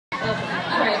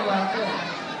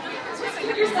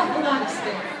Give yourself a lot of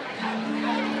space.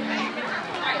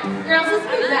 Alright, girls, let's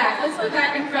move back. Let's move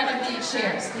back in front of the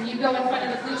chairs. Can you go in front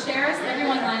of the blue chairs?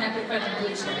 Everyone line up in front of the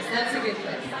blue chairs. That's a good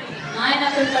place. Line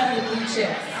up in front of the blue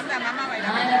chairs.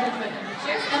 Line up in front of the blue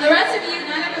chairs. And the rest of you,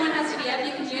 not everyone has to be up.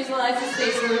 You can utilize the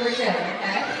space where we're good,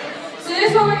 okay? So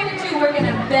here's what we're going to do. We're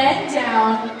going to bend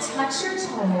down, touch your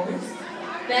toes.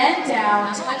 Bend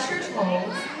down, touch your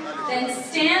toes. Then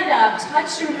stand up,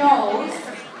 touch your nose,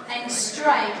 and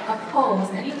strike a pose.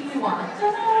 Anything you want.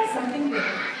 Something big.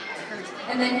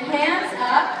 And then hands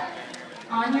up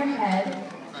on your head.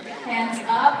 Hands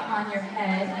up on your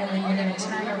head, and then you're going to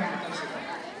turn around.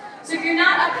 So if you're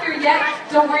not up here yet,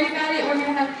 don't worry about it. We're going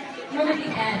to have room at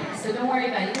the end, so don't worry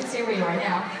about it. You can stay where you are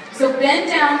now. So bend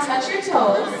down, touch your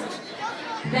toes.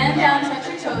 Bend down, touch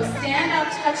your toes. Stand up,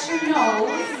 touch your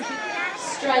nose.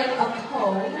 Strike a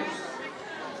pose.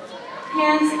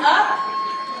 Hands up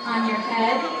on your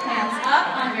head,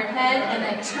 and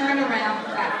then turn around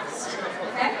fast,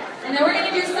 okay? And then we're going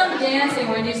to do some dancing.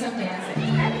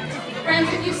 Okay? Friends,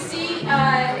 if you see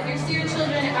your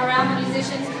children around the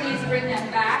musicians, please bring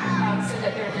them back so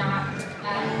that they're not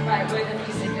right where the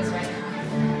music is right now.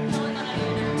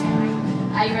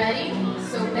 Are you ready?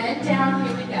 So bend down,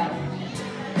 here we go.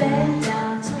 Bend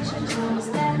down, touch your toes,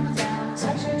 bend down,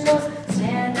 touch your toes,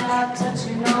 stand up, touch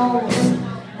your nose.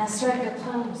 Now strike a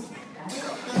pose.